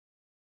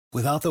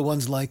Without the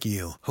ones like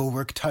you, who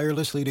work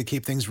tirelessly to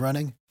keep things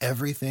running,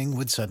 everything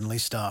would suddenly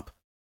stop.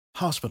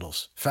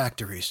 Hospitals,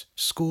 factories,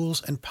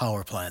 schools, and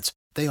power plants,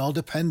 they all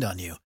depend on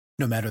you.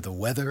 No matter the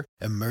weather,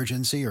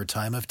 emergency, or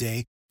time of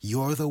day,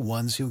 you're the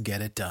ones who get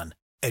it done.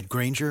 At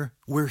Grainger,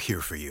 we're here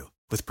for you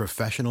with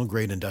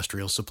professional-grade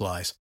industrial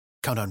supplies.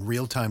 Count on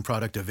real-time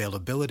product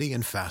availability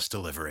and fast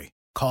delivery.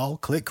 Call,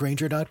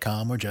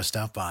 clickgrainger.com, or just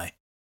stop by.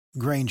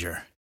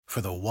 Grainger, for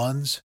the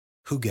ones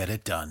who get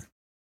it done.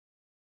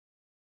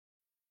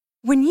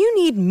 When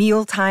you need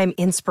mealtime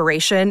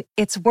inspiration,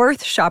 it's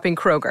worth shopping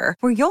Kroger,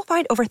 where you'll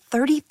find over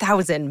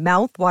 30,000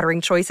 mouth-watering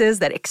choices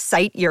that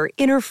excite your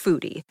inner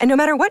foodie. And no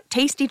matter what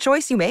tasty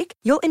choice you make,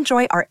 you'll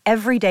enjoy our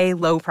everyday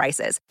low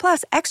prices,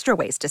 plus extra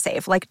ways to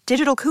save, like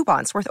digital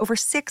coupons worth over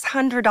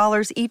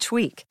 $600 each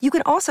week. You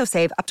can also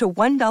save up to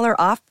 $1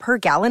 off per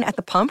gallon at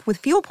the pump with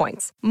fuel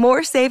points.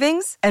 More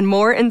savings and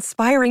more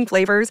inspiring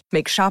flavors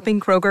make shopping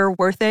Kroger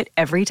worth it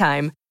every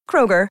time.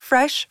 Kroger,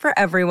 fresh for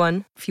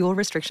everyone. Fuel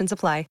restrictions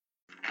apply.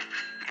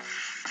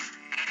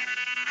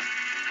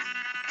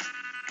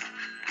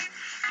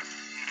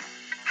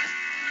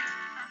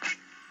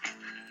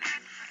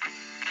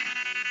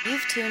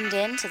 You've tuned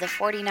in to the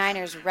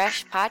 49ers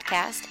Rush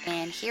podcast,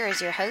 and here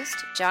is your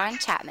host, John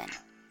Chapman.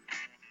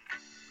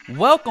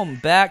 Welcome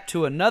back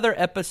to another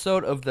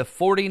episode of the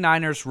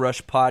 49ers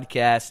Rush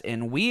podcast,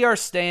 and we are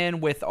staying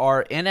with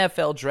our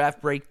NFL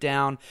draft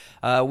breakdown.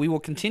 We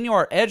will continue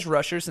our edge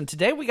rushers, and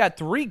today we got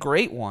three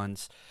great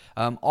ones,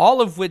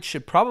 all of which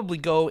should probably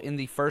go in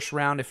the first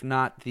round, if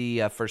not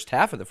the first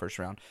half of the first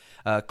round.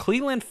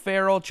 Clelin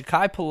Ferrell,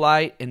 Jachai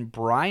Polite, and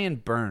Brian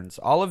Burns.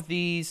 All of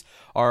these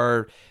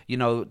are,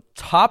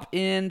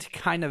 top-end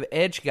kind of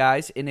edge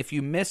guys, and if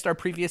you missed our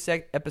previous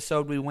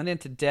episode, we went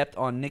into depth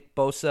on Nick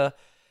Bosa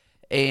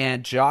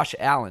and Josh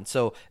Allen.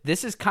 So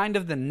this is kind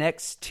of the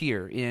next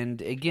tier.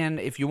 And again,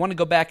 if you want to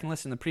go back and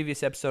listen to the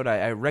previous episode,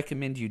 I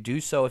recommend you do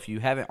so if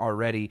you haven't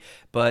already.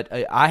 But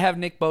I have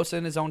Nick Bosa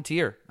in his own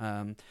tier.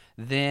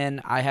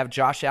 Then I have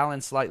Josh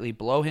Allen slightly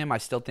below him. I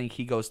still think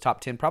he goes top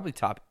 10, probably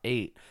top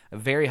 8. A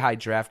very high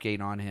draft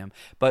gate on him.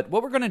 But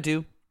what we're going to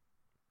do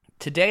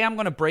today, I'm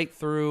going to break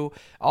through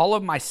all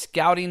of my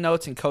scouting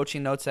notes and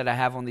coaching notes that I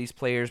have on these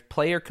players,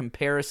 player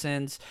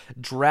comparisons,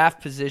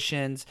 draft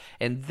positions,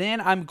 and then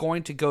I'm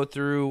going to go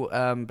through,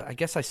 I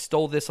guess I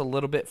stole this a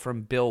little bit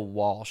from Bill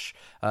Walsh,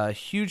 a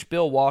huge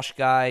Bill Walsh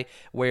guy,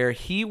 where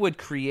he would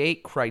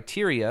create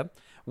criteria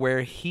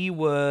where he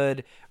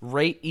would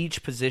rate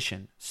each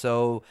position.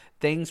 So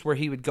things where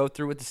he would go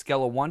through with the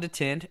scale of 1 to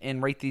 10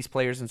 and rate these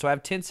players. And so I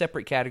have 10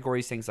 separate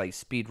categories, things like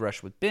speed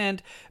rush with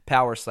bend,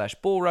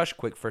 power/bull rush,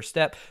 quick first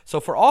step.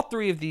 So for all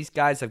three of these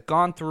guys, I've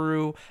gone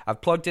through,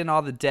 I've plugged in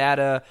all the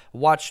data,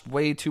 watched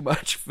way too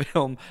much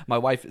film. My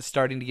wife is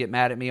starting to get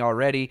mad at me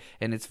already,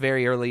 and it's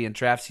very early in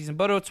draft season,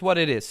 but it's what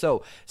it is.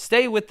 So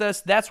stay with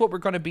us. That's what we're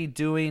going to be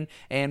doing.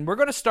 And we're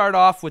going to start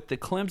off with the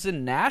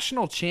Clemson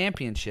National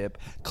Championship,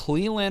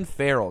 Clelin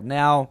Ferrell.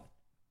 Now,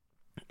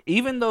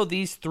 even though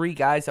these three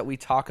guys that we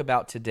talk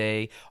about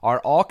today are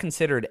all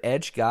considered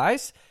edge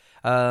guys,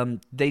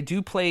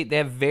 they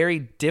have very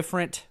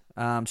different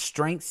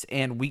strengths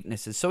and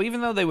weaknesses. So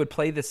even though they would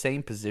play the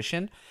same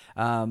position,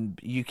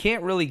 you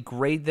can't really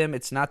grade them.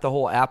 It's not the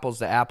whole apples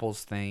to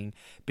apples thing,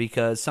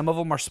 because some of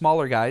them are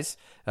smaller guys,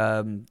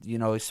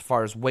 as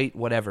far as weight,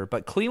 whatever.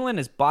 But Clelin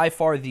is by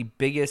far the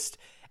biggest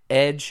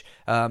edge,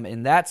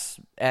 and that's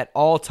at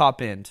all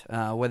top end.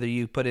 Whether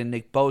you put in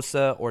Nick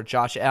Bosa or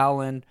Josh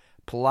Allen,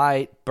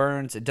 Polite,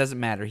 Burns, it doesn't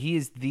matter. He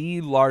is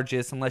the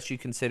largest, unless you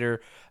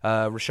consider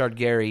Rashard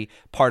Gary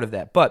part of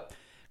that. But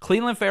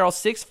Clelin Ferrell,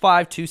 6'5",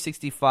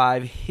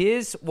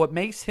 265. What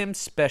makes him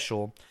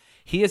special,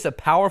 he is a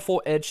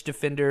powerful edge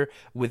defender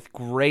with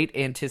great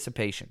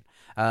anticipation.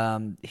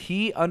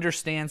 He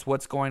understands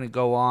what's going to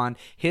go on.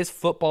 His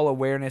football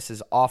awareness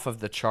is off of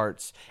the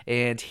charts,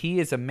 and he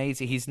is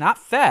amazing. He's not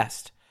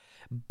fast,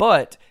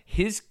 but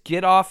his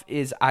get-off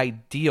is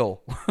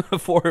ideal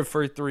for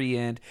a 3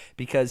 end,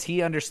 because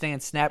he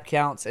understands snap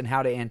counts and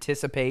how to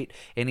anticipate,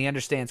 and he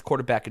understands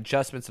quarterback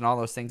adjustments and all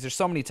those things. There's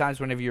so many times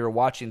whenever you're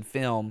watching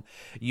film,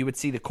 you would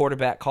see the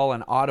quarterback call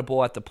an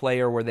audible at the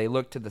player where they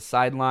look to the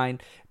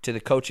sideline, to the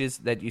coaches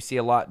that you see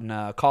a lot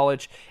in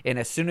college, and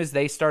as soon as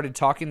they started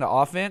talking the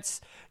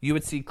offense, you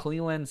would see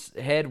Clelin's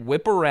head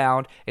whip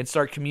around and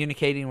start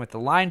communicating with the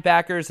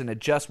linebackers and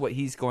adjust what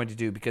he's going to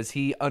do, because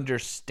he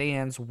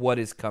understands what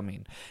is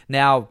coming.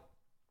 Now,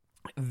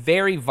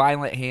 very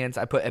violent hands.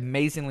 I put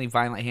amazingly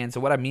violent hands.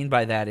 And what I mean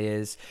by that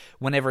is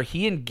whenever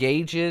he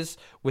engages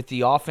with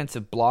the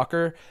offensive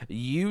blocker,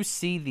 you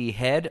see the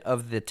head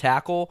of the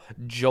tackle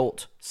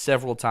jolt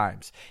several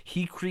times.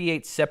 He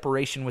creates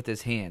separation with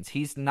his hands.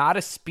 He's not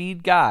a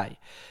speed guy,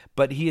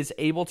 but he is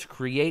able to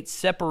create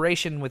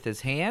separation with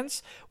his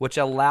hands, which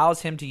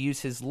allows him to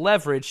use his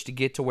leverage to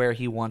get to where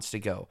he wants to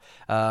go.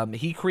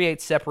 He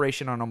creates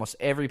separation on almost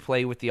every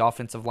play with the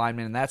offensive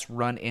lineman, and that's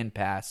run and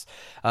pass.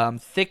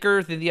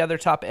 Thicker than the other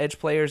top edge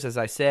players, as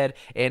I said,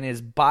 and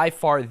is by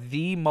far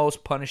the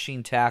most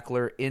punishing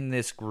tackler in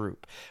this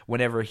group.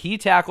 Whenever he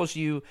tackles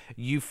you,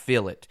 you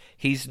feel it.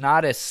 He's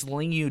not a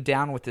sling you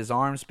down with his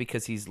arms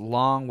because he's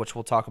long, which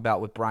we'll talk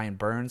about with Brian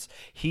Burns.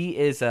 He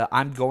is a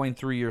I'm going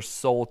through your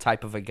soul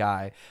type of a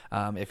guy.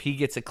 If he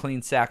gets a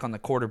clean sack on the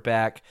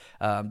quarterback,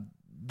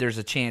 there's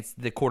a chance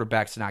the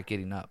quarterback's not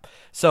getting up.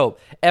 So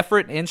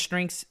effort and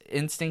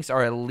instincts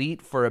are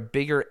elite for a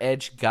bigger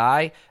edge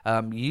guy.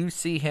 You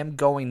see him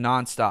going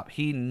nonstop.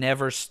 He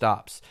never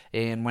stops.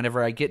 And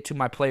whenever I get to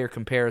my player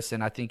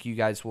comparison, I think you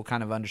guys will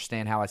kind of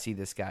understand how I see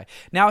this guy.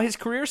 Now, his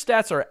career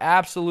stats are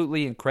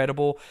absolutely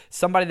incredible.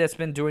 Somebody that's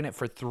been doing it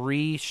for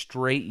 3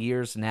 straight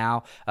years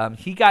now.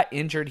 He got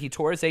injured. He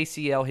tore his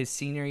ACL his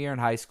senior year in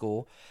high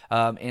school,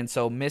 and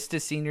so missed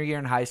his senior year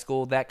in high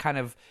school. That kind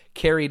of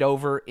carried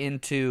over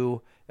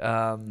into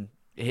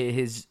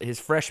his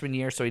freshman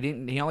year, so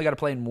he only got to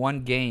play in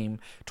 1 game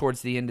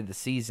towards the end of the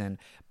season.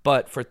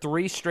 But for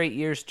 3 straight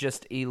years,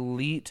 just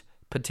elite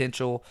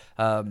potential.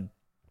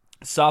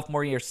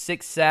 Sophomore year,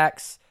 6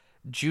 sacks.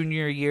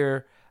 Junior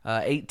year,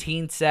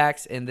 18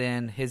 sacks, and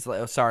then he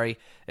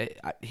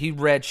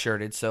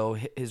redshirted. So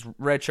his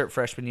redshirt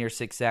freshman year,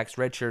 6 sacks.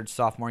 Redshirt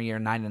sophomore year,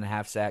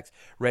 9.5 sacks.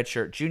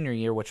 Redshirt junior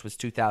year, which was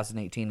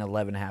 2018,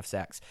 11.5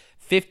 sacks.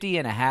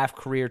 50.5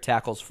 career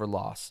tackles for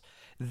loss.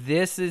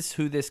 This is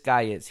who this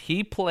guy is.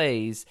 He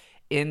plays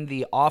in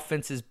the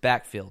offense's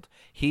backfield.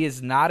 He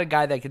is not a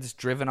guy that gets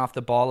driven off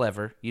the ball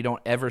ever. You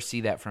don't ever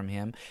see that from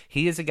him.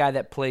 He is a guy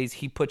that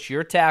he puts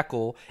your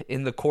tackle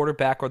in the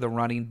quarterback or the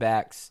running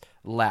back's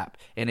lap.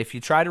 And if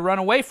you try to run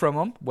away from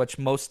him, which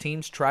most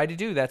teams try to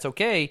do, that's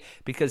okay,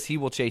 because he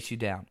will chase you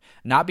down.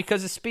 Not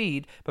because of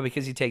speed, but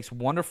because he takes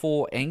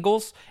wonderful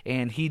angles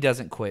and he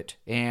doesn't quit.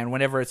 And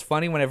whenever it's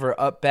funny, whenever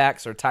up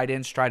backs or tight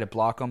ends try to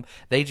block him,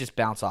 they just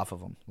bounce off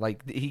of him.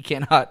 Like he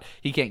can't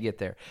get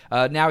there.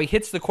 Now he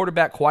hits the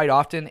quarterback quite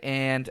often,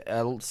 and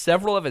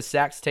several of his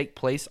sacks take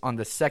place on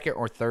the second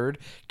or third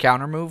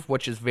counter move,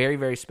 which is very,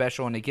 very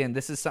special. And again,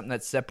 this is something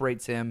that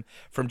separates him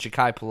from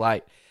Ja'Kai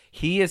Polite.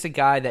 He is a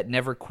guy that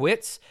never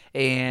quits,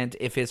 and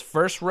if his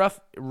first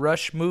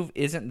rush move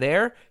isn't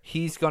there,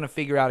 he's going to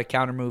figure out a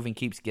counter move and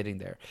keeps getting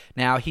there.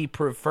 Now, he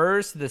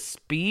prefers the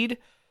speed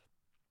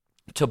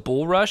to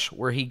bull rush,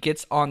 where he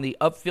gets on the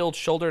upfield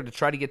shoulder to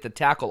try to get the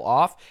tackle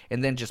off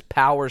and then just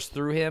powers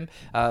through him.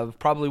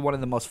 Probably one of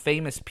the most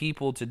famous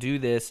people to do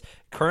this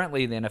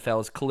currently in the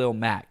NFL is Khalil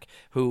Mack,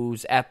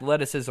 whose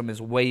athleticism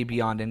is way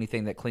beyond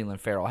anything that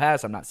Clelin Ferrell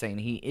has. I'm not saying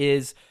he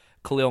is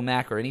Khalil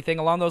Mack or anything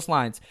along those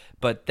lines,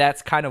 but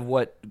that's kind of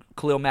what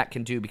Khalil Mack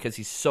can do because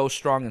he's so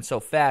strong and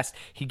so fast.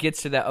 He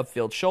gets to that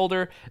upfield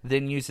shoulder,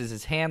 then uses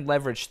his hand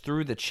leverage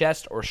through the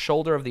chest or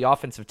shoulder of the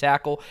offensive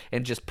tackle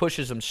and just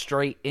pushes him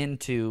straight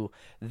into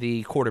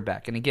the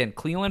quarterback. And again,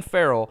 Clelin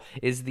Ferrell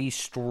is the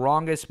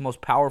strongest,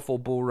 most powerful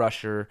bull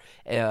rusher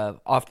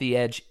off the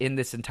edge in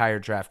this entire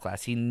draft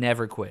class. He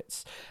never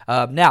quits.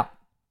 Now,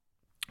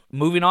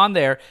 moving on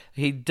there,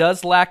 he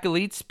does lack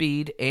elite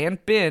speed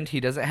and bend. He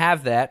doesn't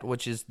have that,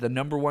 which is the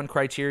number one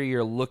criteria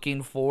you're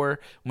looking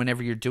for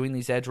whenever you're doing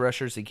these edge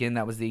rushers. Again,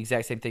 that was the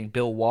exact same thing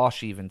Bill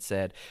Walsh even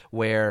said,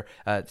 where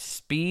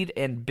speed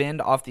and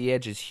bend off the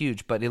edge is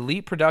huge, but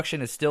elite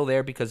production is still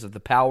there because of the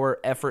power,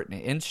 effort,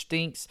 and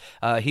instincts.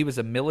 He was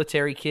a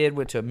military kid,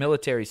 went to a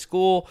military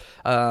school,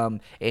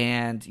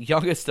 and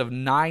youngest of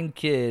 9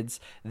 kids.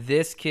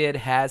 This kid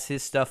has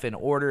his stuff in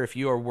order. If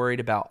you are worried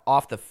about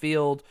off the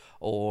field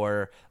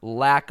or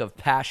lack of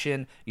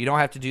passion, you don't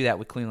have to do that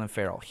with Clelin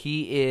Ferrell.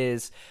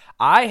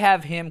 I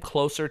have him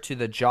closer to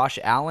the Josh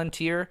Allen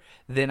tier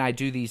than I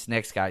do these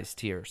next guys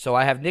tier. So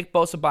I have Nick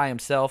Bosa by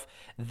himself,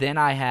 then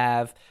I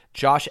have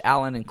Josh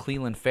Allen and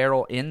Clelin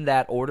Ferrell in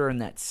that order, in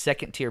that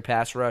second tier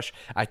pass rush.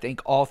 I think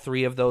all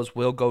 3 of those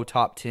will go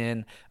top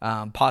 10,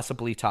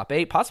 possibly top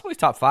 8, possibly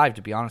top 5,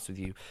 to be honest with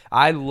you.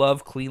 I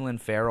love Clelin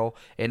Ferrell,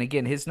 and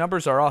again, his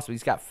numbers are awesome.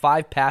 He's got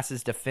 5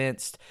 passes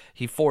defensed.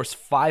 He forced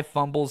 5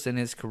 fumbles in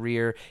his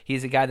career.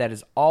 He's a guy that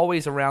is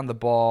always around the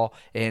ball,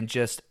 and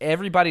just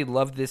everybody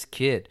loved this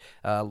kid.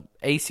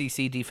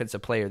 ACC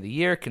Defensive Player of the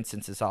Year,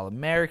 Consensus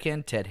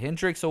All-American, Ted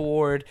Hendricks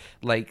Award.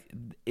 Like,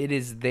 it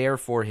is there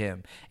for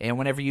him. And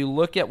whenever you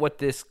look at what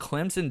this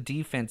Clemson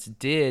defense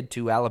did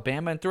to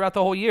Alabama and throughout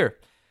the whole year,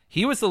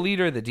 he was the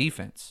leader of the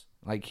defense.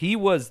 Like, he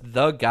was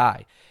the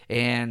guy.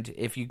 And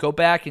if you go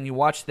back and you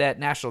watch that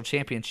national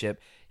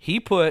championship, he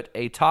put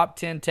a top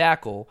 10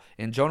 tackle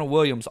in Jonah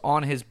Williams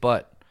on his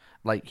butt.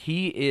 Like,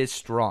 he is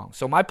strong.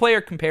 So my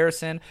player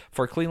comparison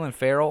for Clelin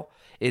Ferrell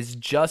is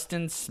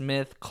Justin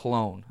Smith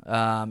clone.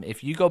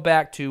 If you go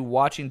back to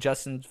watching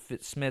Justin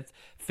Smith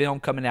film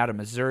coming out of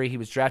Missouri, he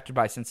was drafted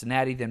by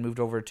Cincinnati, then moved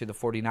over to the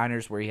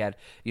 49ers where he had,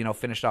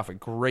 finished off a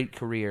great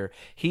career.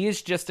 He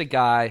is just a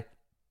guy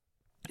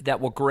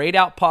that will grade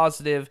out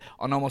positive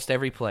on almost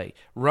every play.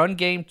 Run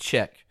game,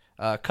 check.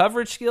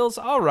 Coverage skills,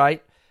 all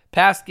right.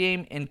 Pass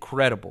game,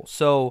 incredible.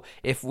 So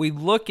if we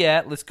look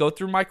at, let's go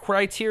through my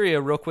criteria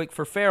real quick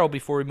for Farrell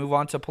before we move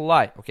on to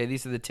Polite. Okay,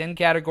 these are the 10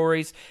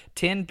 categories,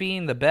 10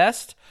 being the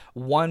best,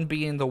 1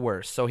 being the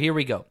worst. So here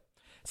we go.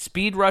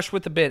 Speed rush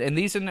with the bend, and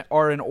these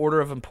are in order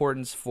of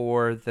importance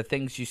for the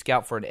things you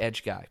scout for an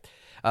edge guy.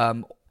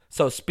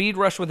 So speed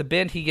rush with a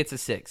bend, he gets a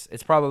 6.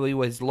 It's probably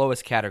his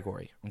lowest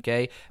category.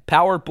 Okay,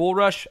 power bull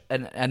rush,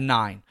 a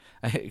 9.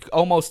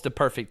 Almost a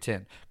perfect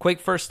 10. Quick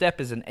first step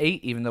is an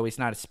 8, even though he's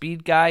not a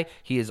speed guy.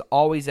 He is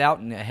always out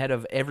and ahead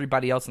of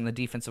everybody else on the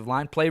defensive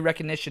line. Play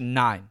recognition,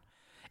 9.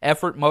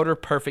 Effort motor,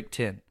 perfect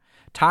 10.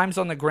 Times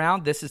on the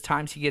ground, this is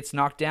times he gets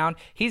knocked down.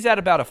 He's at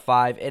about a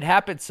 5. It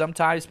happens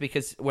sometimes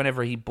because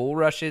whenever he bull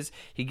rushes,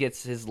 he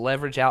gets his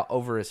leverage out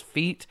over his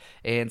feet,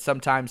 and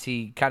sometimes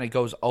he kind of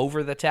goes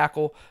over the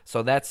tackle,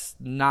 so that's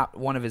not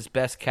one of his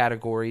best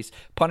categories.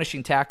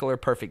 Punishing tackler,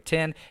 perfect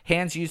 10.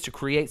 Hands used to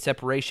create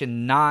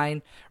separation,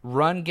 9.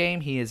 Run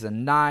game, he is a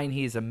 9.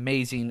 He is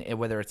amazing,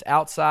 whether it's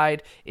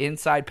outside,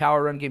 inside,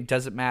 power run game,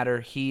 doesn't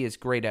matter. He is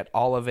great at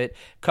all of it.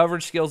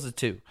 Coverage skills, a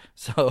 2.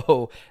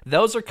 So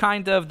those are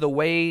kind of the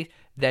way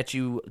that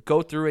you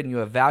go through and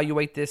you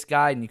evaluate this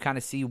guy and you kind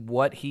of see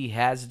what he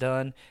has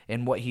done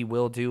and what he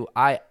will do.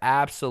 I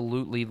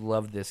absolutely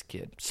love this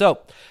kid. So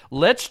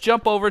let's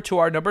jump over to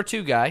our number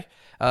 2 guy,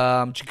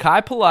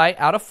 Jachai Polite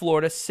out of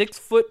Florida,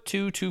 6'2",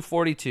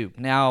 242.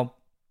 Now,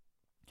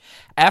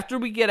 after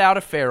we get out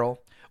of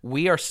Farrell,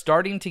 we are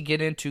starting to get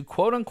into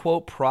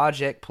quote-unquote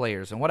project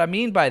players. And what I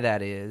mean by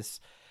that is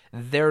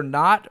they're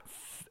not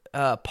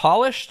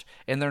polished,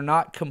 and they're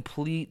not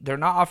complete. They're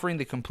not offering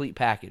the complete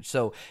package.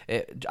 So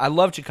I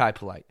love Jachai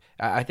Polite.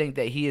 I think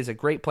that he is a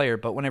great player,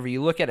 but whenever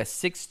you look at a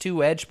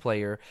 6'2" edge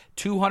player,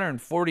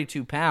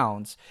 242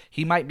 pounds,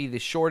 he might be the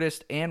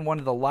shortest and one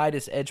of the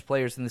lightest edge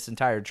players in this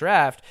entire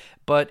draft,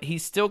 but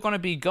he's still going to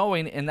be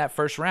going in that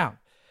first round.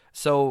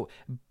 So,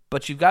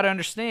 but you've got to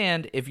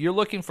understand, if you're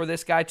looking for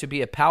this guy to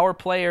be a power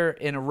player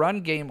in a run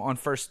game on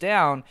first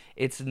down,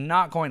 it's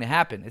not going to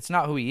happen. It's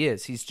not who he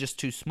is. He's just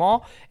too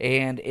small,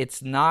 and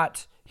it's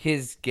not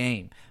his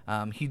game.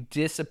 He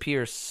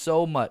disappears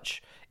so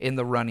much in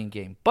the running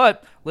game.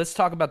 But let's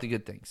talk about the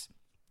good things.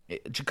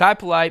 Jachai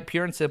Polite,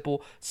 pure and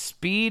simple,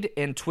 speed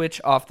and twitch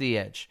off the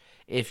edge.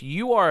 If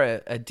you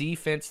are a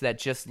defense that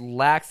just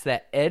lacks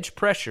that edge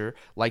pressure,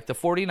 like the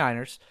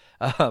 49ers,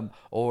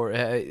 or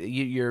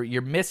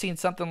you're missing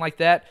something like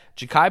that,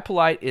 Jachai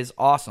Polite is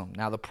awesome.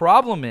 Now the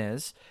problem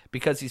is,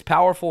 because he's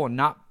powerful and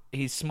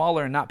he's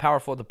smaller and not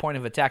powerful at the point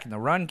of attack in the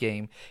run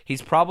game,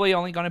 he's probably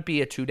only going to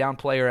be a 2-down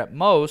player at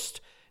most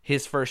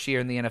his first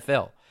year in the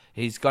NFL.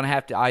 He's going to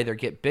have to either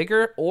get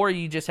bigger, or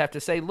you just have to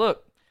say,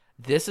 look,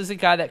 this is a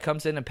guy that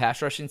comes in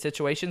pass rushing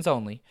situations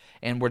only,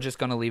 and we're just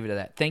going to leave it at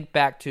that. Think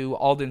back to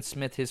Aldon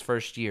Smith his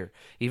first year.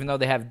 Even though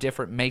they have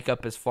different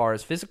makeup as far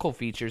as physical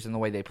features in the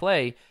way they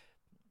play,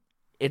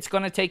 it's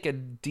going to take a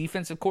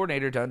defensive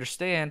coordinator to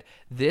understand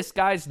this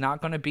guy's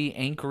not going to be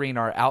anchoring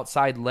our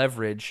outside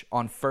leverage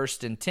on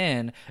 1st and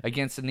 10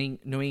 against the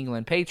New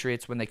England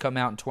Patriots when they come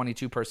out in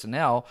 22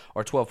 personnel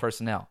or 12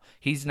 personnel.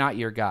 He's not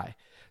your guy.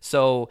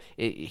 So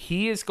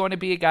he is going to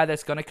be a guy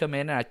that's going to come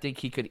in, and I think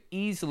he could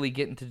easily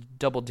get into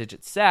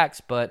double-digit sacks,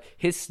 but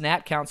his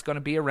snap count's going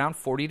to be around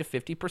 40 to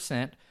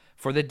 50%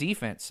 for the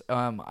defense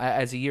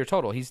as a year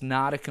total. He's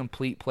not a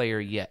complete player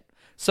yet.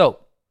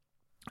 So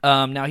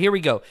now here we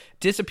go.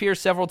 Disappears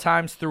several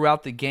times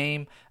throughout the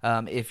game.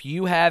 If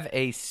you have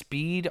a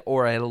speed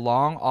or a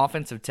long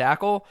offensive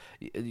tackle,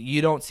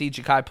 you don't see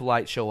Jachai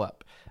Polite show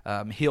up.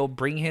 He'll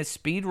bring his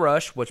speed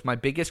rush, which my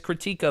biggest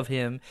critique of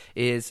him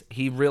is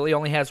he really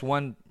only has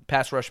one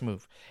pass rush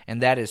move,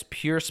 and that is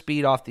pure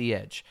speed off the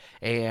edge.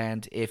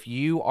 And if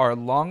you are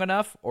long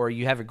enough or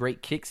you have a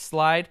great kick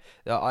slide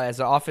as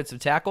an offensive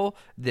tackle,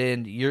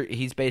 then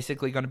he's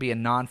basically going to be a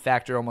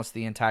non-factor almost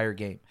the entire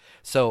game.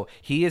 So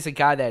he is a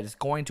guy that is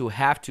going to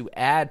have to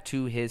add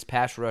to his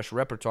pass rush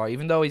repertoire,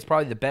 even though he's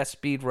probably the best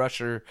speed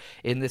rusher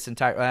in this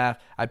entire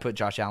I'd put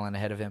Josh Allen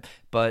ahead of him,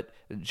 but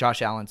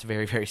Josh Allen's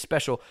very, very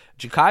special.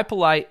 Jachai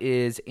Polite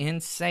is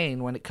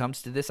insane when it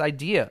comes to this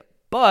idea,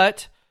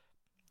 but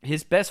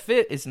his best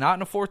fit is not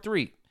in a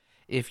 4-3.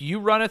 If you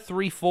run a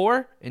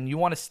 3-4 and you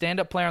want a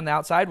stand-up player on the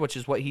outside, which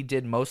is what he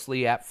did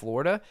mostly at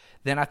Florida,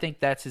 then I think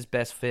that's his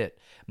best fit.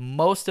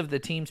 Most of the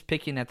teams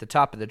picking at the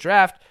top of the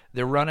draft,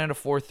 they're running a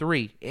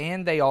 4-3,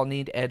 and they all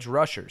need edge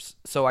rushers.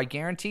 So I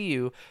guarantee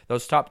you,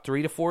 those top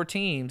 3 to 4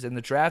 teams in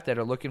the draft that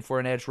are looking for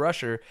an edge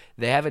rusher,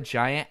 they have a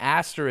giant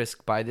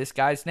asterisk by this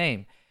guy's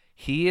name.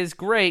 He is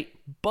great,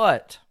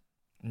 but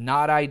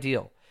not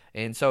ideal.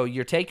 And so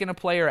you're taking a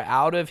player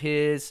out of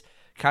his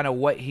kind of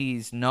what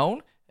he's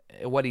known,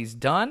 what he's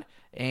done,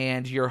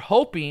 and you're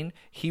hoping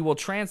he will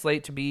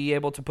translate to be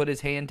able to put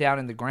his hand down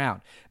in the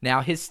ground.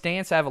 Now, his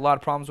stance I have a lot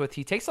of problems with.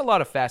 He takes a lot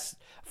of fast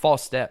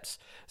false steps.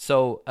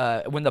 So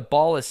when the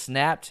ball is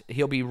snapped,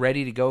 he'll be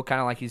ready to go,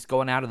 kind of like he's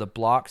going out of the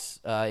blocks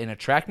in a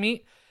track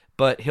meet,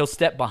 but he'll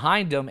step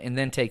behind him and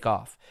then take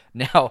off.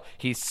 Now,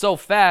 he's so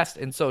fast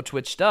and so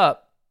twitched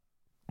up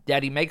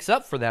that he makes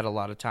up for that a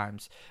lot of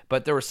times.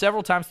 But there were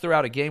several times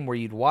throughout a game where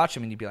you'd watch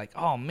him and you'd be like,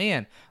 oh,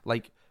 man,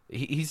 like,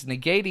 he's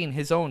negating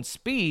his own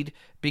speed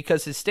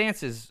because his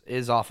stance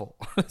is awful.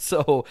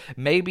 So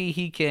maybe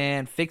he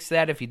can fix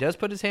that if he does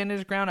put his hand in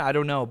his ground. I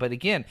don't know. But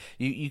again,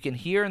 you can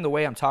hear in the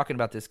way I'm talking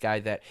about this guy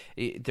that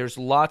there's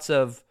lots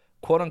of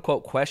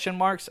quote-unquote question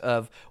marks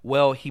of,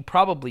 well, he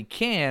probably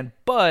can,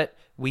 but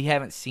we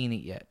haven't seen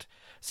it yet.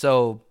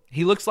 So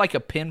he looks like a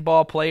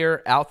pinball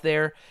player out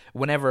there.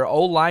 Whenever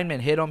old linemen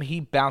hit him, he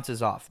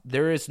bounces off.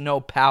 There is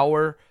no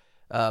power.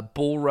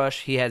 Bull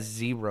rush, he has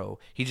zero.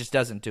 He just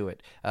doesn't do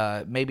it.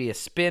 Maybe a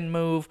spin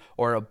move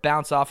or a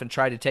bounce off and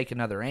try to take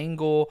another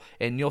angle,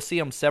 and you'll see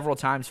him several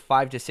times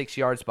 5 to 6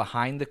 yards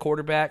behind the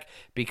quarterback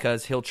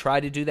because he'll try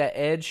to do that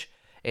edge,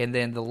 and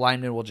then the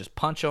lineman will just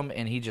punch him,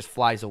 and he just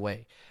flies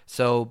away.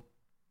 So,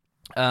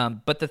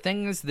 but the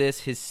thing is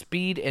this, his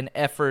speed and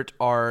effort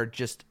are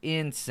just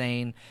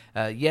insane.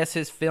 Yes,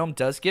 his film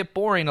does get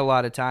boring a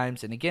lot of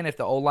times, and again, if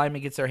the old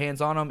lineman gets their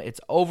hands on him, it's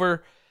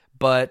over,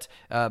 but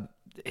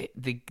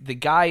the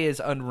guy is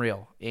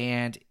unreal,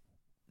 and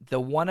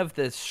one of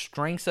the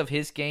strengths of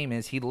his game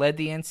is he led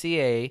the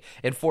NCAA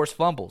in forced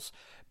fumbles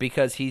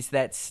because he's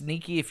that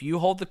sneaky. If you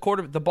hold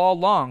the ball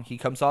long, he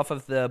comes off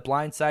of the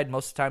blind side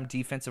most of the time,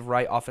 defensive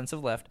right,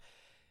 offensive left.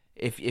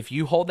 If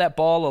you hold that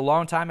ball a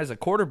long time as a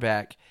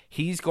quarterback,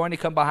 he's going to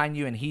come behind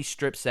you and he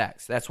strip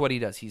sacks. That's what he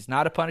does. He's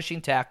not a punishing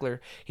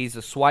tackler. He's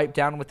a swipe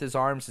down with his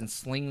arms and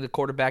sling the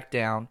quarterback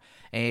down,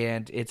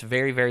 and it's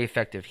very, very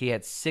effective. He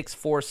had 6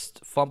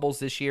 forced fumbles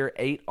this year,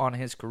 8 on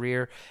his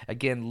career.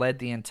 Again, led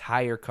the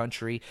entire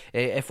country.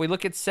 If we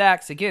look at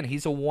sacks, again,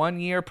 he's a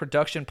 1-year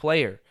production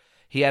player.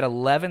 He had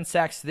 11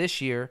 sacks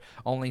this year,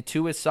 only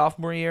 2 his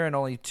sophomore year and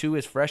only 2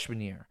 his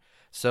freshman year.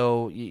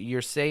 So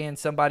you're saying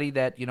somebody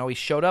that, he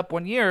showed up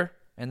 1 year,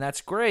 and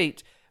that's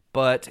great,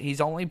 but he's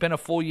only been a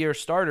full year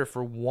starter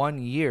for 1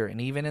 year,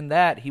 and even in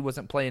that, he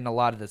wasn't playing a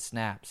lot of the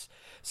snaps.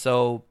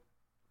 So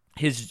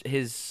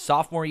his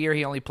sophomore year,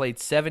 he only played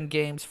 7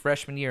 games,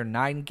 freshman year,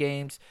 9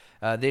 games.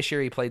 This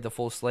year, he played the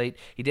full slate.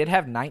 He did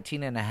have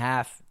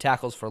 19.5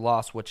 tackles for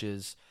loss, which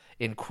is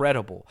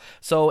incredible.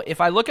 So if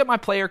I look at my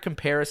player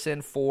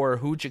comparison for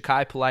who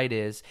Ja'Kai Polite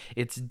is,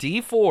 it's Dee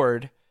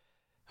Ford,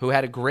 who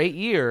had a great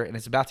year and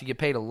is about to get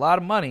paid a lot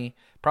of money,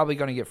 probably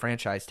going to get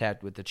franchise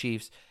tagged with the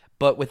Chiefs,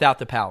 but without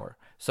the power.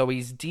 So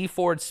he's Dee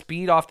Ford's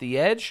speed off the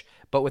edge,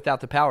 but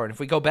without the power. And if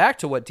we go back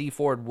to what Dee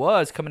Ford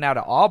was coming out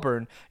of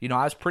Auburn,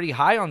 I was pretty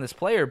high on this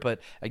player, but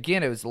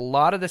again, it was a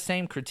lot of the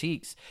same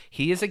critiques.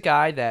 He is a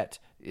guy that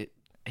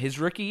his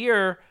rookie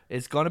year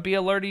is going to be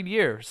a learning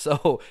year.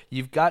 So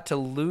you've got to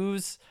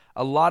lose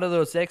a lot of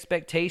those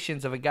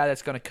expectations of a guy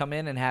that's going to come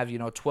in and have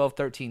 12,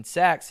 13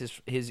 sacks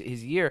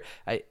his year.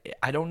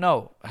 I don't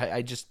know.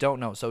 I just don't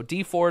know. So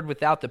Dee Ford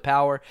without the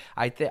power,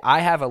 I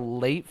have a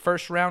late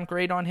first round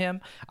grade on him.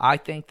 I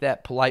think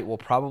that Polite will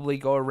probably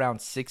go around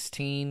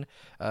 16,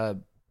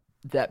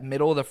 that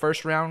middle of the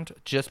first round,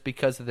 just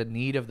because of the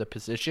need of the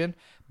position.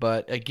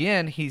 But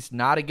again, he's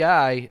not a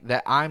guy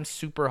that I'm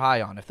super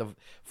high on. If the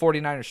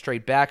 49ers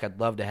trade back, I'd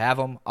love to have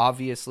him.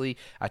 Obviously,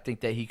 I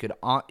think that he could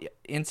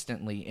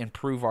instantly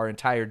improve our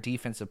entire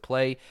defensive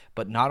play,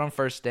 but not on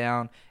first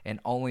down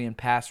and only in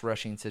pass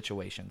rushing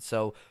situations.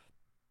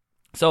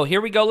 So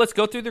here we go. Let's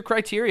go through the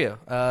criteria.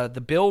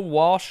 The Bill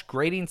Walsh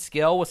grading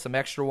scale with some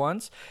extra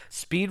ones.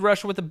 Speed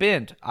rush with a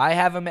bend. I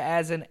have him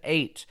as an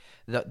 8.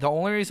 The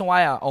only reason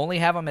why I only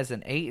have him as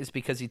an 8 is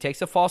because he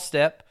takes a false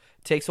step,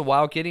 takes a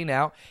while getting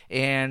out,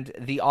 and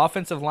the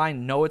offensive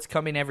line know it's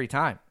coming every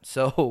time.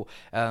 So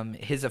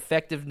his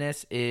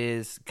effectiveness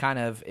is kind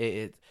of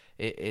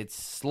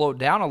it's slowed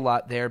down a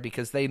lot there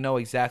because they know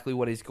exactly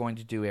what he's going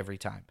to do every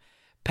time.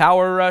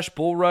 Power rush,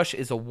 bull rush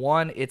is a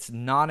 1. It's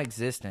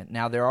non-existent.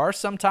 Now, there are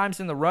some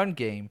times in the run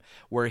game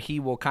where he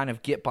will kind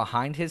of get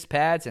behind his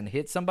pads and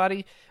hit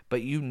somebody,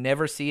 but you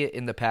never see it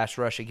in the pass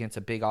rush against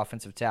a big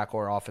offensive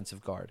tackle or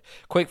offensive guard.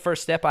 Quick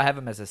first step, I have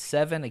him as a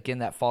 7. Again,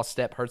 that false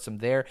step hurts him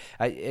there.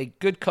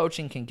 Good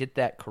coaching can get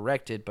that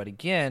corrected, but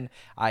again,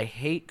 I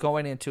hate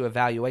going into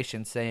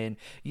evaluation saying,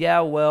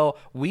 yeah, well,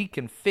 we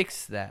can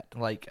fix that.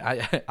 Like,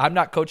 I'm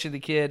not coaching the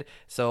kid,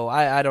 so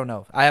I don't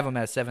know. I have him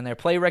as 7 there.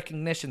 Play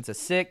recognition's a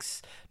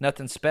 6.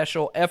 Nothing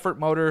special. Effort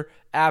motor,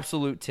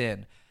 absolute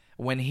 10.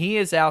 When he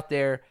is out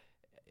there,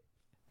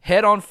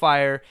 head on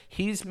fire,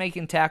 he's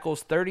making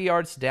tackles 30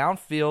 yards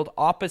downfield,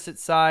 opposite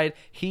side.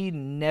 He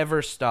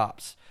never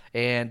stops.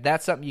 And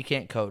that's something you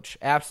can't coach.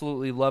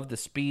 Absolutely love the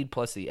speed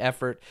plus the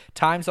effort.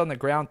 Times on the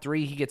ground,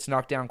 3, he gets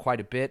knocked down quite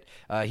a bit.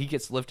 He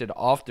gets lifted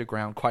off the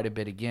ground quite a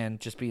bit again,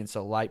 just being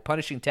so light.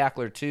 Punishing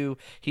tackler, 2,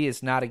 he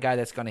is not a guy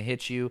that's going to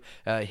hit you.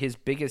 His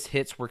biggest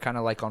hits were kind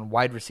of like on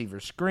wide receiver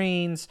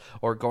screens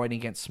or going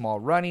against small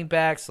running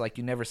backs. Like,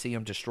 you never see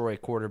him destroy a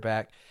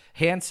quarterback.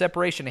 Hand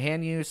separation,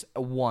 hand use,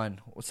 1.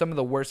 Some of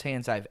the worst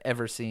hands I've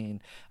ever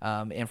seen.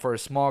 And for a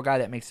small guy,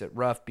 that makes it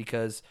rough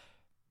because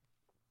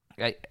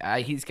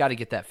he's got to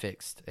get that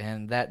fixed,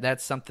 and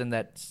that's something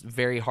that's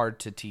very hard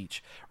to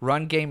teach.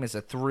 Run game is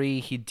a 3.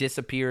 He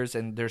disappears,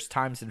 and there's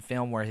times in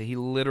film where he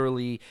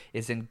literally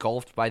is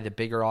engulfed by the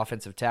bigger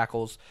offensive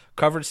tackles.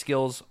 Coverage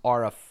skills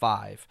are a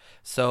 5.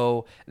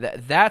 So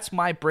that's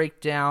my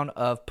breakdown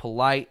of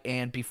Polite.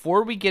 And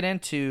before we get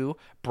into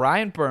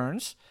Brian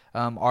Burns,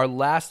 our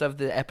last of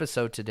the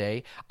episode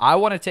today, I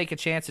want to take a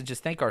chance and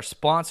just thank our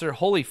sponsor,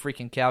 holy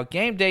freaking cow,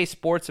 Game Day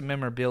Sports and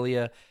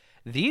Memorabilia.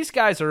 These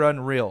guys are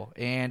unreal,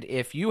 and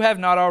if you have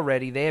not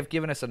already, they have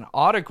given us an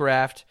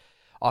autographed,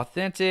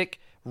 authentic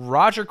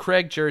Roger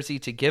Craig jersey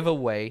to give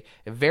away.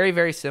 Very,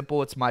 very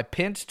simple. It's my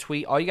pinned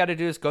tweet. All you got to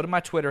do is go to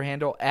my Twitter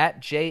handle,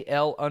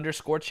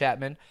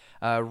 @JL_Chapman.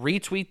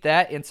 Retweet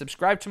that and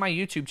subscribe to my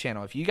YouTube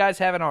channel. If you guys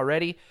haven't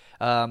already,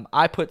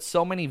 I put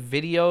so many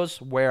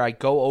videos where I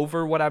go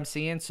over what I'm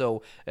seeing.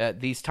 So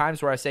these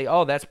times where I say,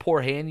 oh, that's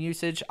poor hand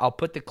usage, I'll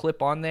put the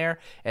clip on there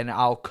and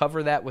I'll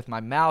cover that with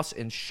my mouse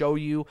and show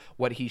you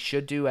what he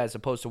should do as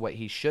opposed to what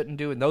he shouldn't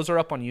do. And those are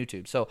up on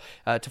YouTube. So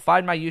to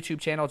find my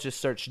YouTube channel,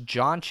 just search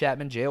John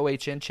Chapman,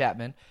 John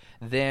Chapman.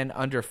 Then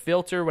under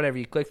filter, whenever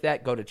you click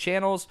that, go to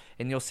channels,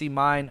 and you'll see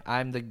mine.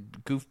 I'm the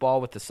goofball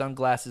with the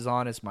sunglasses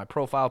on. It's my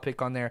profile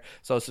pic on there.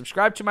 So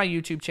subscribe to my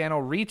YouTube channel,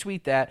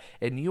 retweet that,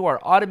 and you are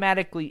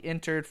automatically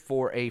entered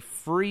for a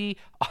free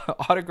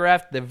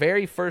autograph, the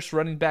very first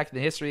running back in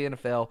the history of the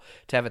NFL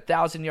to have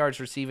 1,000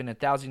 yards receiving,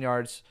 1,000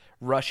 yards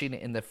rushing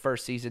in the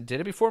first season.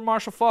 Did it before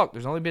Marshall Faulk.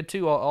 There's only been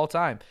 2 all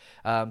time.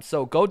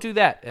 So go do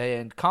that.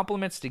 And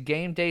compliments to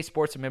Game Day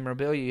Sports and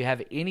Memorabilia. You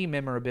have any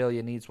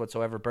memorabilia needs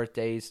whatsoever,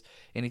 birthdays,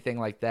 anything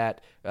like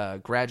that,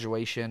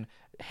 graduation,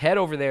 head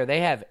over there. They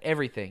have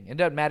everything. It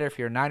doesn't matter if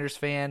you're a Niners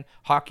fan,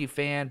 hockey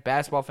fan,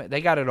 basketball fan.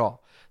 They got it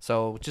all.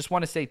 So just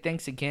want to say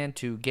thanks again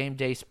to Game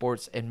Day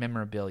Sports and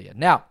Memorabilia.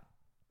 Now,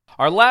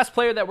 our last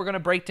player that we're going to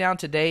break down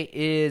today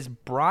is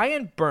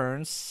Brian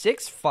Burns,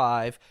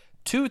 6'5",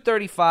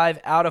 235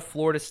 out of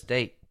Florida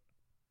State.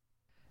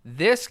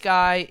 This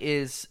guy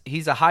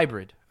he's a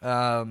hybrid.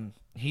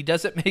 He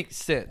doesn't make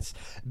sense.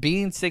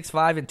 Being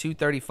 6'5" and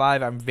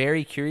 235, I'm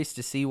very curious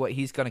to see what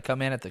he's going to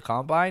come in at the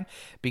combine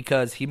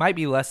because he might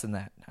be less than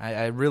that.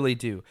 I really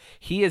do.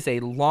 He is a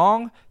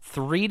long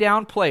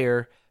 3-down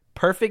player,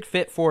 perfect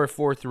fit for a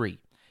 4-3.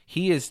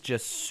 He is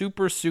just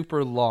super,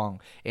 super long,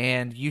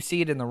 and you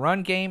see it in the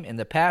run game, in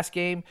the pass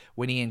game,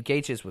 when he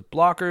engages with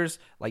blockers.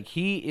 Like,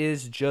 he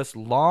is just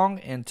long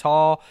and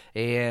tall,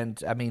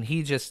 and, I mean,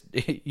 you just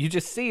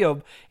see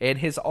him, and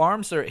his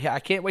arms I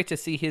can't wait to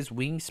see his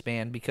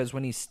wingspan, because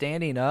when he's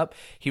standing up,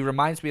 he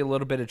reminds me a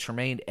little bit of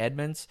Tremaine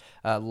Edmonds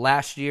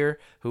last year,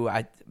 who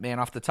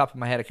off the top of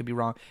my head, I could be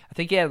wrong. I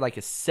think he had like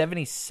a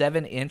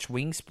 77-inch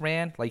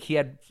wingspan. Like, he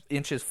had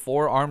inches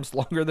 4 arms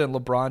longer than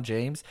LeBron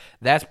James.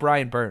 That's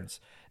Brian Burns.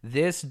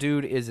 This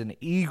dude is an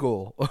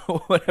eagle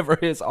whenever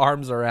his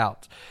arms are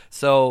out.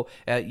 So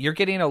you're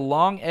getting a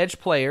long edge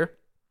player.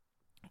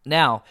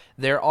 Now,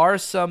 there are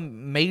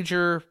some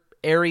major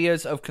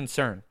areas of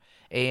concern.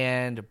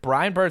 And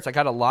Brian Burns, I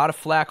got a lot of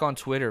flack on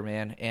Twitter,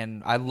 man.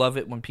 And I love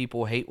it when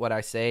people hate what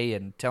I say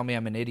and tell me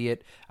I'm an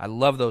idiot. I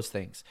love those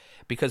things.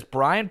 Because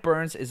Brian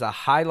Burns is a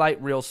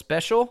highlight reel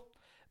special,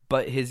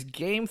 but his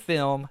game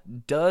film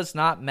does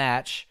not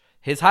match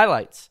his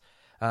highlights.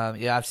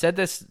 I've said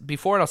this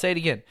before and I'll say it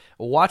again.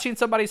 Watching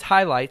somebody's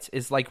highlights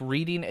is like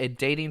reading a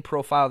dating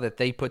profile that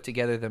they put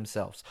together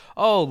themselves.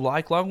 Oh,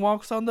 like long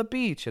walks on the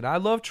beach and I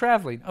love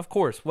traveling. Of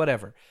course,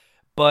 whatever.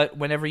 But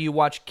whenever you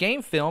watch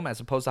game film as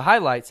opposed to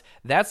highlights,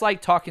 that's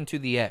like talking to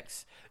the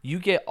ex. You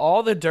get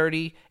all the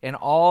dirty and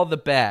all the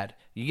bad.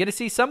 You get to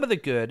see some of the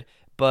good,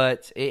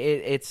 but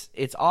it's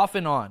off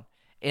and on.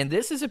 And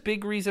this is a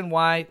big reason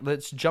why,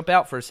 let's jump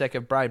out for a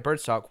second, Brian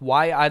Burns talk,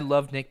 why I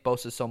love Nick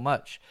Bosa so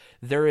much.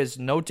 There is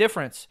no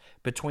difference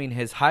between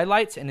his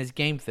highlights and his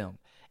game film.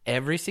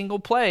 Every single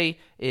play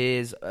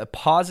is a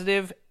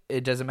positive.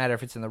 It doesn't matter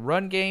if it's in the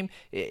run game.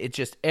 It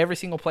just, every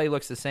single play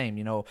looks the same.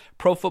 You know,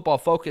 Pro Football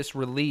Focus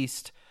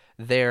released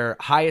their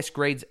highest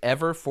grades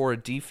ever for a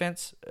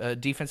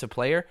defensive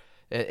player.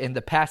 In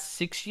the past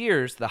 6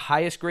 years, the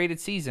highest graded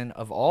season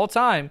of all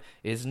time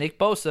is Nick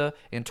Bosa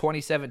in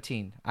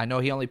 2017. I know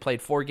he only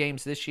played 4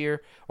 games this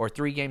year or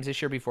 3 games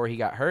this year before he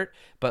got hurt,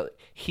 but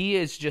he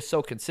is just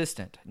so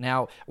consistent.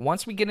 Now,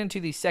 once we get into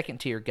these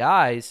second-tier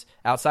guys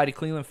outside of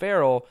Cleveland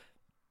Farrell,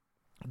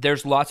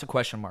 there's lots of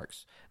question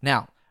marks.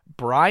 Now,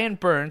 Brian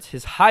Burns,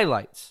 his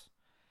highlights,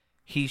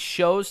 he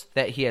shows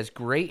that he has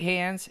great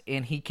hands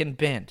and he can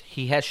bend.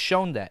 He has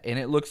shown that, and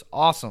it looks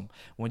awesome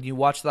when you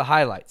watch the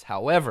highlights.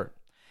 However,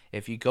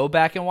 if you go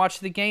back and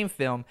watch the game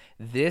film,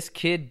 this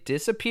kid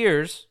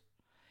disappears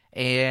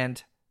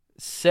and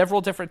several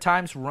different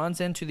times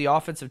runs into the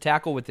offensive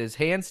tackle with his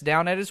hands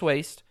down at his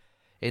waist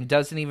and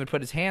doesn't even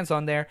put his hands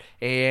on there,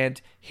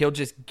 and he'll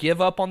just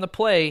give up on the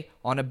play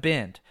on a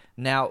bend.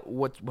 Now,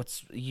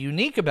 what's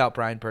unique about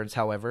Brian Burns,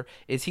 however,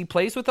 is he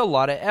plays with a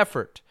lot of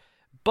effort,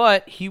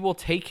 but he will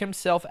take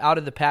himself out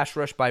of the pass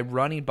rush by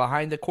running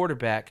behind the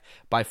quarterback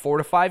by 4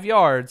 to 5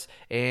 yards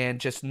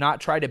and just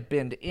not try to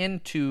bend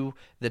into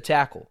the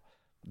tackle.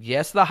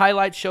 Yes, the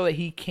highlights show that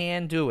he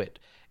can do it.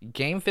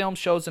 Game film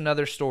shows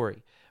another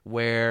story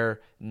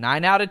where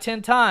 9 out of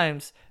 10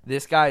 times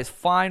this guy is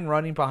fine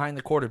running behind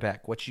the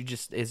quarterback, which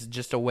is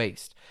just a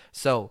waste.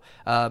 So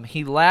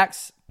he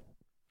lacks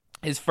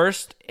his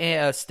first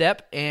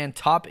step and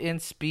top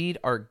end speed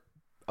are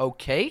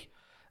okay.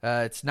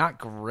 It's not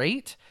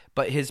great,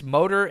 but his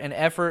motor and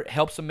effort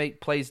helps him make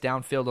plays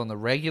downfield on the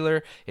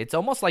regular. It's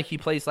almost like he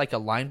plays like a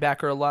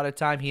linebacker a lot of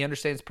time. He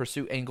understands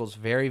pursuit angles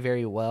very,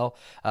 very well.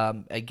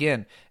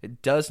 Again,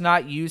 does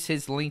not use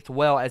his length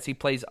well as he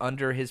plays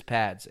under his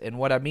pads. And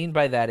what I mean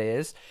by that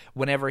is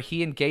whenever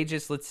he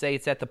engages, let's say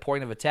it's at the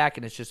point of attack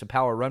and it's just a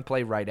power run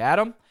play right at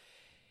him,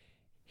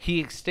 he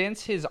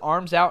extends his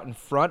arms out in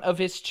front of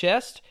his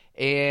chest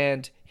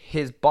and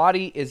his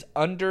body is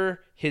under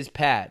his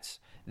pads.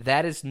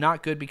 That is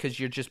not good because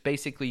you're just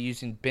basically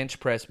using bench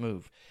press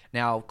move.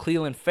 Now,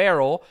 Clelin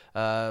Ferrell,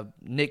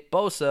 Nick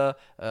Bosa,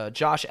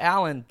 Josh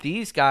Allen,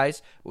 these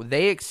guys,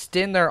 they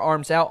extend their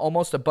arms out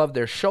almost above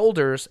their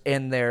shoulders,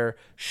 and their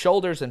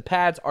shoulders and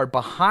pads are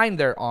behind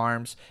their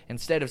arms.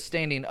 Instead of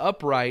standing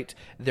upright,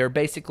 they're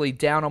basically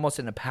down almost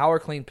in a power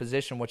clean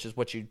position, which is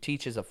what you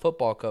teach as a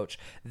football coach.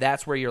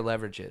 That's where your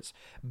leverage is.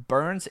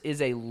 Burns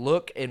is a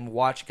look and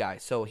watch guy.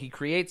 So he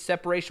creates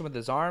separation with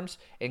his arms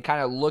and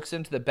kind of looks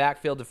into the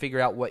backfield to figure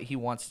out what he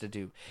wants to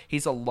do.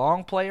 He's a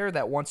long player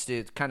that wants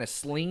to kind of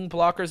sling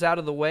blockers out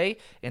of the way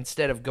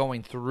instead of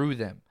going through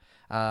them.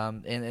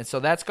 And so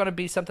that's going to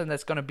be something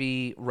that's going to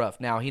be rough.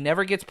 Now, he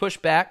never gets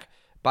pushed back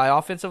by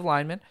offensive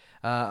linemen,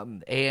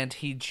 and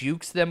he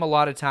jukes them a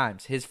lot of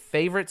times. His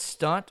favorite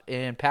stunt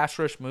and pass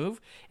rush move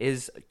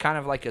is kind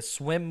of like a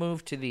swim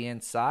move to the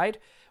inside,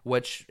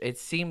 which it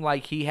seemed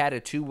like he had a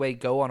two-way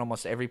go on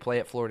almost every play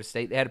at Florida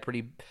State. They had a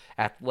pretty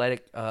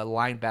athletic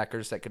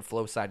linebackers that could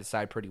flow side to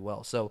side pretty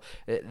well. So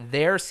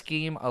their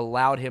scheme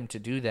allowed him to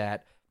do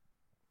that.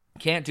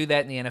 Can't do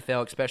that in the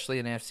NFL, especially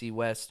in the NFC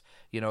West,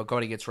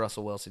 going against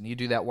Russell Wilson. You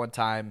do that one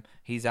time,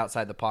 he's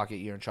outside the pocket,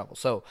 you're in trouble.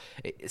 So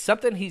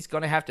something he's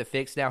going to have to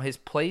fix. Now, his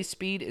play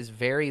speed is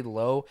very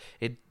low.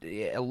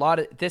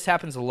 This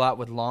happens a lot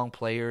with long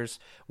players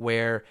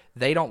where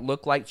they don't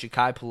look like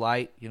Ja'Kai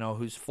Polite,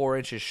 who's 4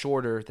 inches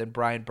shorter than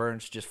Brian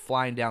Burns just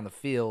flying down the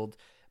field.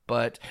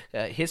 But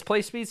his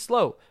play speed's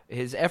slow.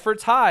 His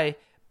effort's high,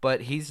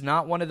 but he's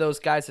not one of those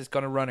guys that's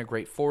going to run a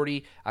great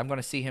 40. I'm going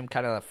to see him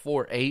kind of a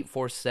 4.8,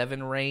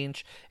 4.7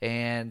 range.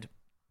 And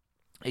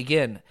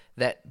again,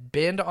 that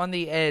bend on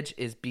the edge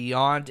is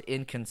beyond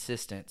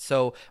inconsistent.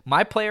 So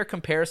my player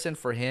comparison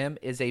for him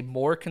is a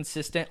more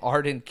consistent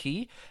Arden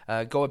Key.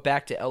 Going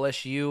back to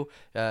LSU,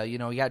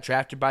 he got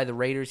drafted by the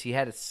Raiders. He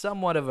had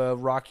somewhat of a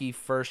rocky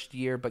first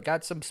year, but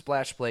got some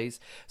splash plays.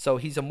 So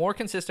he's a more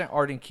consistent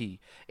Arden Key.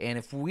 And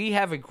if we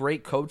have a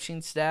great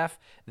coaching staff,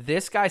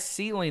 this guy's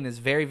ceiling is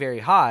very, very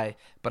high.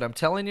 But I'm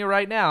telling you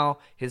right now,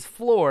 his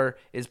floor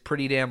is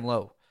pretty damn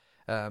low.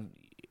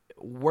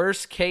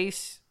 Worst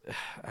case,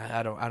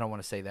 I don't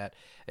want to say that.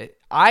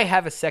 I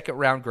have a second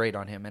round grade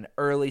on him, an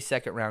early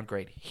second round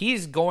grade.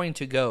 He's going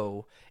to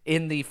go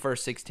in the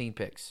first 16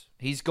 picks.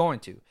 He's going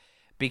to.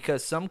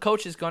 Because some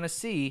coach is going to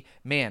see,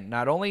 man,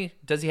 not only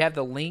does he have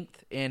the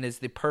length and is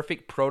the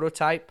perfect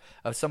prototype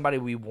of somebody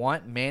we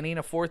want manning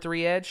a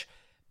 4-3 edge,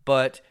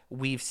 but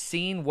we've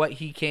seen what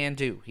he can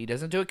do. He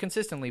doesn't do it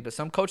consistently, but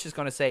some coach is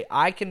going to say,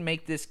 I can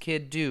make this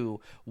kid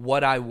do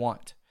what I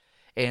want.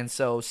 And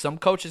so some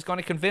coach is going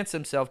to convince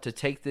himself to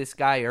take this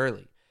guy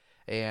early.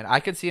 And I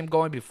could see him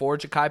going before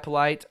Ja'Kai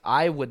Polite.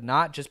 I would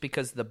not, just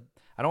because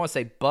I don't want to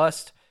say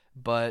bust,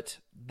 but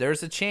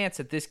there's a chance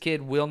that this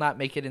kid will not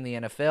make it in the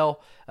NFL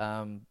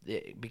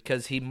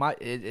because he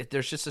might.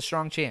 There's just a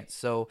strong chance.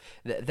 So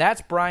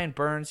that's Brian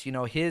Burns.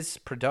 His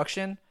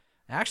production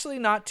actually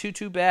not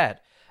too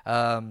bad.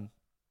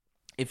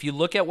 If you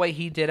look at what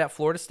he did at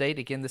Florida State,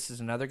 again, this is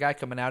another guy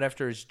coming out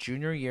after his true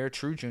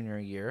junior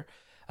year.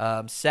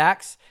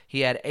 Sacks, he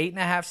had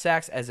 8.5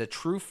 sacks as a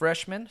true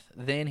freshman.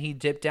 Then he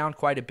dipped down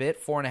quite a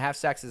bit, 4.5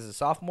 sacks as a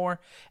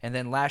sophomore. And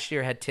then last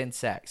year had 10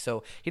 sacks.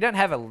 So he doesn't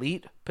have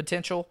elite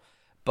potential,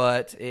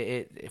 but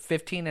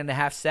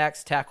 15.5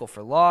 sacks, tackle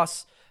for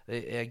loss.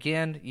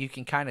 Again, you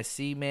can kind of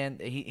see, man,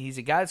 he's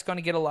a guy that's going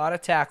to get a lot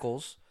of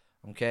tackles,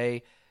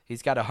 okay?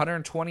 He's got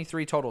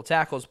 123 total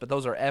tackles, but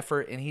those are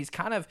effort, and he's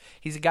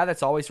a guy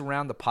that's always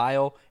around the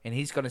pile, and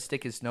he's going to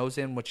stick his nose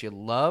in, which you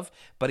love,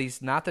 but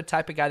he's not the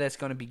type of guy that's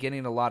going to be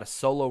getting a lot of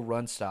solo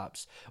run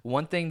stops.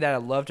 One thing that I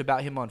loved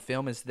about him on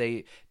film is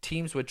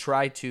teams would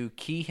try to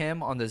key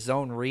him on the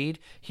zone read.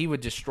 He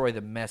would destroy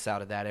the mess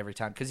out of that every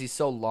time because he's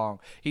so long.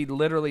 He'd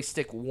literally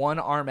stick one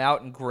arm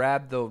out and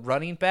grab the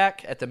running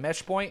back at the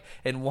mesh point,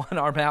 and one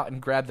arm out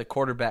and grab the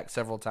quarterback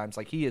several times.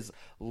 Like, he is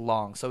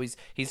long. So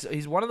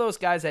he's one of those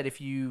guys that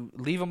if you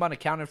leave him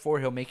unaccounted for,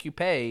 he'll make you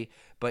pay,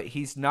 but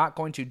he's not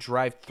going to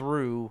drive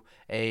through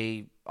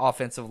a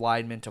offensive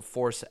lineman to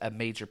force a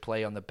major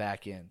play on the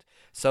back end.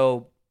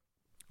 So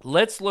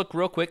Let's look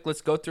real quick.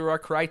 Let's go through our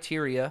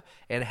criteria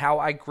and how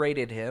I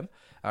graded him.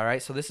 All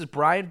right, so this is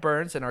Brian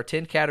Burns in our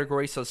 10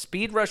 category. So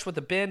speed rush with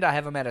a bend, I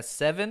have him at a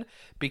 7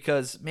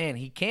 because, man,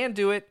 he can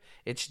do it.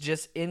 It's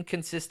just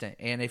inconsistent.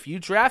 And if you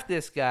draft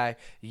this guy,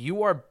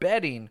 you are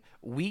betting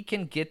we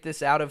can get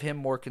this out of him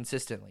more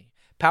consistently.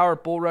 Power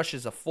bull rush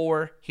is a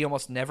 4. He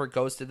almost never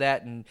goes to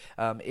that. And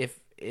if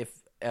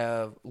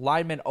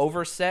lineman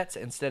oversets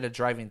instead of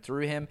driving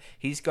through him,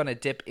 he's going to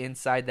dip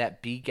inside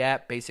that B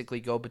gap, basically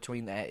go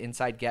between that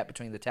inside gap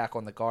between the tackle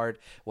and the guard,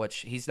 which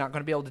he's not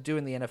going to be able to do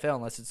in the NFL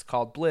unless it's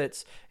called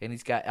blitz, and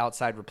he's got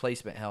outside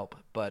replacement help.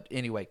 But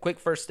anyway, quick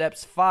first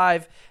steps,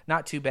 5,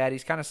 not too bad.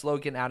 He's kind of slow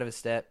getting out of his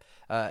step,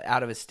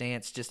 out of his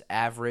stance, just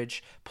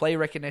average. Play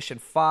recognition,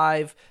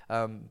 5.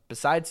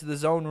 Besides the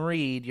zone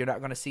read, you're not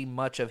going to see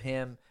much of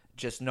him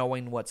just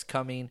knowing what's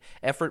coming.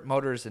 Effort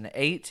motor is an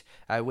 8.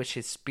 I wish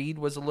his speed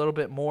was a little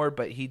bit more,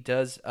 but he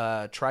does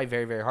try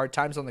very, very hard.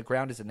 Times on the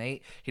ground is an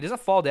 8. He doesn't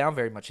fall down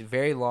very much. He's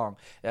very long.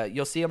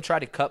 You'll see him try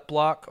to cut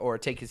block or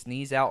take his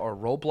knees out or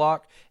roll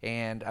block,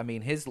 and I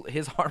mean his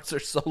arms are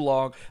so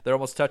long they're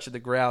almost touching the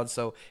ground,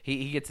 so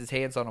he gets his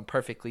hands on them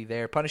perfectly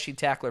there. Punishing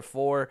tackler,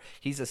 4.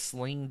 He's a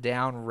sling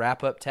down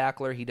wrap-up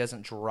tackler. He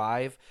doesn't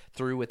drive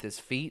through with his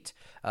feet.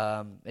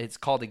 It's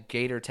called a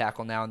gator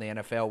tackle now in the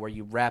NFL, where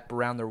you wrap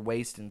around their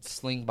waist and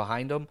sling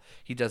behind them.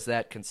 He does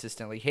that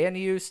consistently. Hand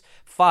use,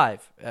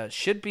 5.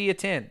 Should be a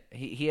 10.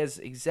 He has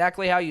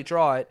exactly how you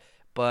draw it,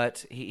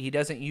 but he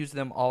doesn't use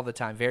them all the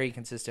time. Very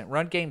consistent.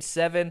 Run game,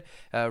 7.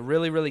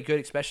 Really, really good,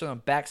 especially on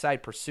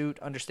backside pursuit.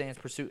 Understands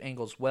pursuit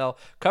angles well.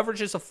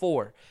 Coverage is a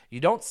 4.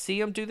 You don't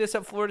see him do this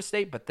at Florida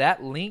State, but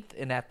that length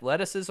and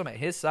athleticism at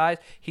his size,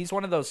 he's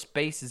one of those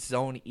space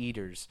zone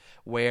eaters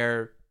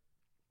where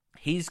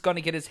he's going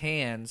to get his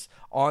hands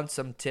on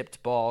some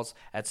tipped balls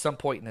at some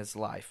point in his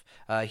life.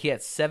 He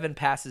had 7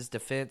 passes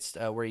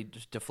where he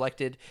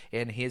deflected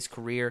in his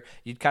career.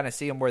 You'd kind of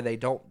see him where they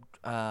don't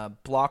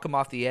block him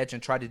off the edge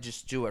and try to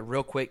just do a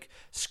real quick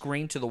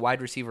screen to the wide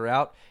receiver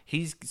out.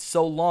 He's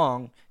so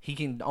long, he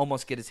can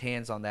almost get his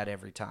hands on that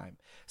every time.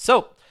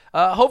 So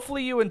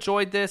hopefully you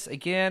enjoyed this.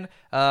 Again,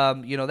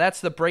 that's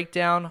the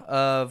breakdown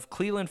of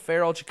Clelin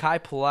Ferrell,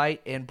 Jachai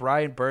Polite, and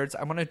Brian Burns.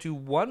 I'm going to do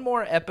one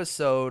more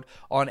episode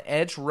on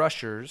edge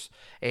rushers,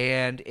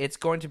 and it's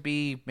going to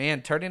be,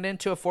 turning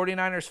into a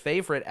 49ers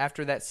favorite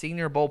after that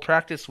Senior Bowl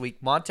practice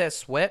week. Montez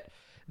Sweat,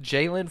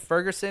 Jalen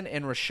Ferguson,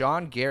 and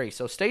Rashawn Gary.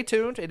 So stay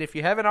tuned, and if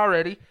you haven't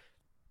already,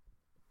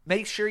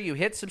 make sure you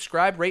hit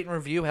subscribe, rate, and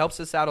review. Helps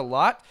us out a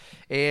lot.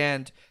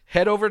 And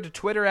head over to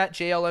Twitter at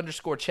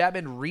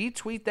JL_Chapman.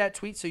 Retweet that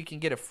tweet so you can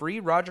get a free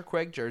Roger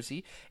Craig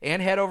jersey.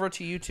 And head over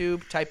to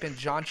YouTube, type in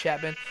John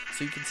Chapman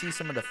so you can see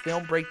some of the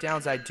film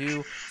breakdowns I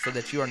do so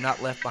that you are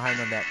not left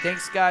behind on that.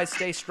 Thanks, guys.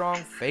 Stay strong,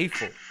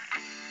 faithful.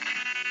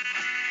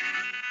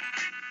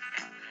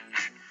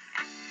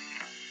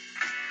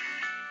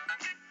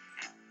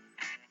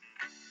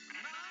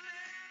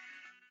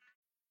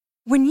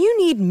 When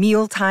you need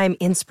mealtime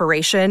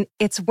inspiration,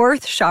 it's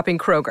worth shopping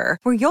Kroger,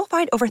 where you'll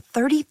find over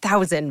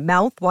 30,000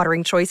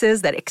 mouth-watering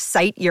choices that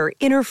excite your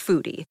inner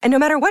foodie. And no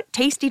matter what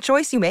tasty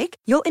choice you make,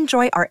 you'll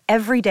enjoy our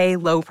everyday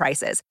low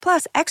prices,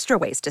 plus extra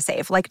ways to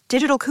save, like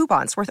digital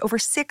coupons worth over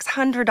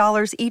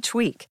 $600 each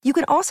week. You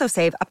can also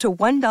save up to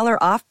 $1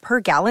 off per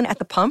gallon at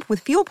the pump with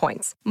fuel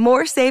points.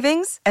 More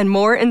savings and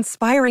more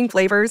inspiring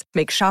flavors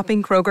make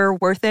shopping Kroger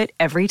worth it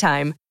every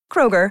time.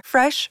 Kroger,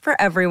 fresh for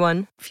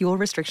everyone. Fuel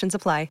restrictions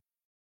apply.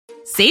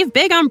 Save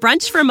big on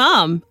brunch for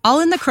mom, all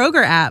in the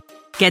Kroger app.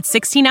 Get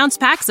 16-ounce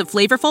packs of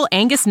flavorful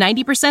Angus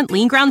 90%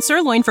 lean ground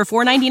sirloin for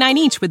 $4.99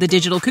 each with a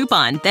digital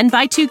coupon. Then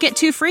buy 2, get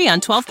 2 free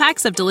on 12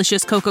 packs of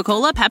delicious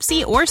Coca-Cola,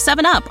 Pepsi, or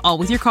 7-Up, all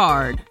with your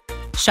card.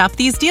 Shop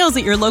these deals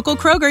at your local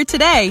Kroger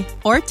today,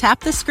 or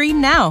tap the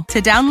screen now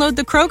to download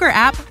the Kroger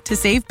app to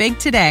save big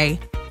today.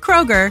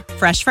 Kroger,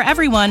 fresh for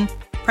everyone.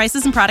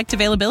 Prices and product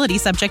availability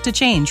subject to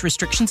change.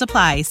 Restrictions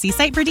apply. See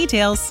site for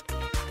details.